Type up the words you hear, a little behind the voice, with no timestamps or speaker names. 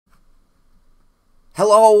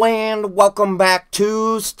Hello and welcome back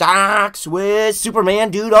to Stocks with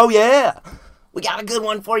Supermandude. Oh yeah, we got a good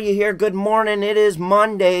one for you here. Good morning. It is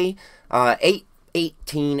Monday,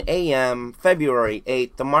 8:18 a.m., February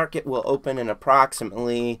 8th. The market will open in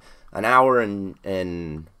approximately an hour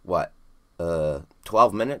and 12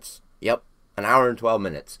 minutes? Yep, an hour and 12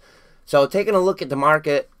 minutes. So taking a look at the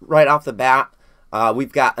market right off the bat,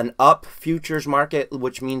 we've got an up futures market,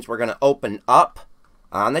 which means we're going to open up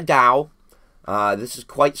on the Dow. This is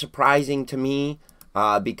quite surprising to me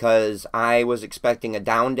because I was expecting a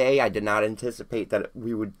down day. I did not anticipate that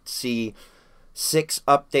we would see 6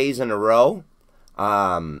 up days in a row.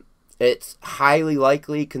 It's highly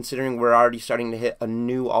likely, considering we're already starting to hit a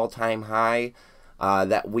new all-time high,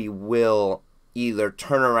 that we will either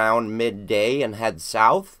turn around midday and head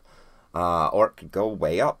south, or it could go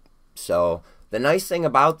way up. So the nice thing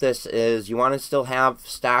about this is you want to still have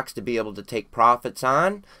stocks to be able to take profits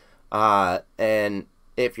on. And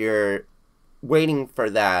if you're waiting for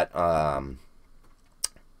that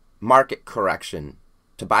market correction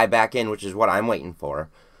to buy back in, which is what I'm waiting for,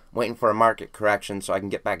 a market correction so I can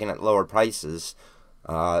get back in at lower prices,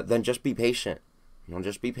 then just be patient.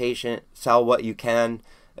 Just be patient. Sell what you can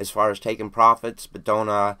as far as taking profits, but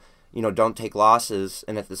don't take losses.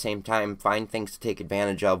 And at the same time, find things to take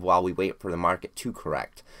advantage of while we wait for the market to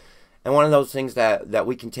correct. And one of those things that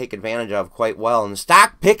we can take advantage of quite well, and the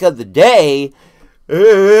stock pick of the day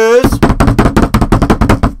is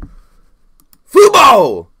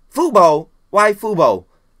FUBO! FUBO? Why FUBO?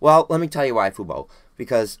 Well, let me tell you why FUBO.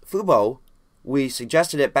 Because FUBO, we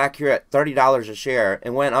suggested it back here at $30 a share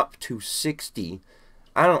and went up to $60.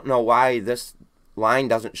 I don't know why this line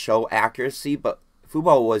doesn't show accuracy, but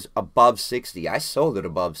FUBO was above 60. I sold it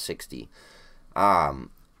above 60. And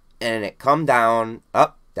it come down,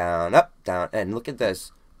 up, down, and look at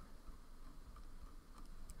this.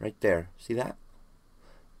 Right there. See that?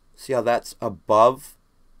 See how that's above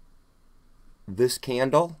this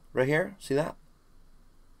candle right here? See that?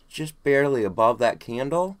 Just barely above that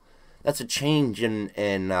candle. That's a change in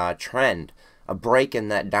trend. A break in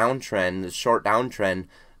that downtrend, the short downtrend,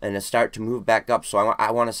 and a start to move back up. So I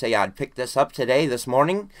want to say I'd pick this up today, this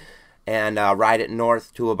morning, and ride it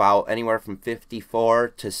north to about anywhere from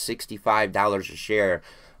 $54 to $65 a share.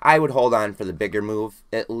 I would hold on for the bigger move,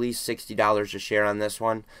 at least $60 a share on this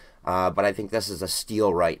one. But I think this is a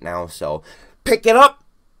steal right now. So pick it up.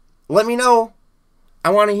 Let me know. I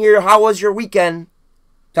want to hear, how was your weekend?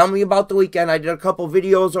 Tell me about the weekend. I did a couple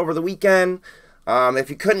videos over the weekend. If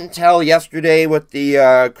you couldn't tell yesterday with the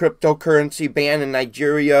cryptocurrency ban in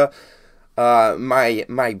Nigeria,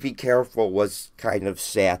 my be careful was kind of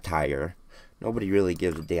satire. Nobody really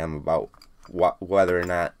gives a damn about whether or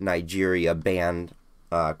not Nigeria banned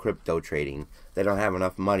crypto trading. They don't have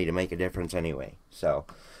enough money to make a difference anyway. So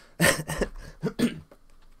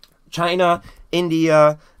China,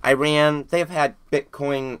 India, Iran, they've had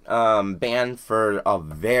Bitcoin banned for a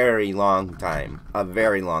very long time.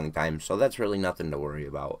 So that's really nothing to worry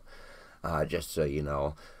about, just so you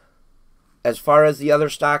know. As far as the other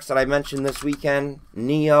stocks that I mentioned this weekend,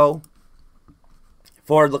 NEO,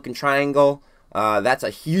 forward-looking triangle, that's a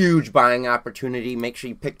huge buying opportunity. Make sure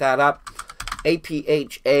you pick that up.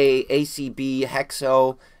 APHA, ACB,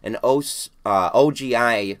 Hexo, and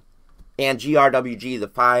OGI, and GRWG, the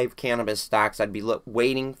 5 cannabis stocks. I'd be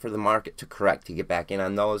waiting for the market to correct to get back in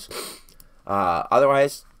on those.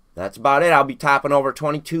 Otherwise, that's about it. I'll be topping over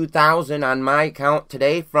 $22,000 on my account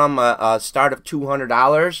today from a start of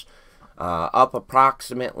 $200, up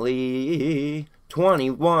approximately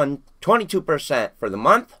 22% for the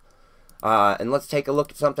month. And let's take a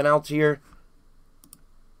look at something else here.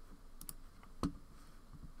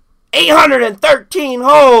 813,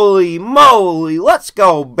 holy moly, let's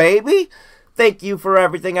go, baby. Thank you for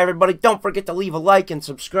everything, everybody. Don't forget to leave a like and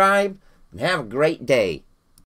subscribe, and have a great day.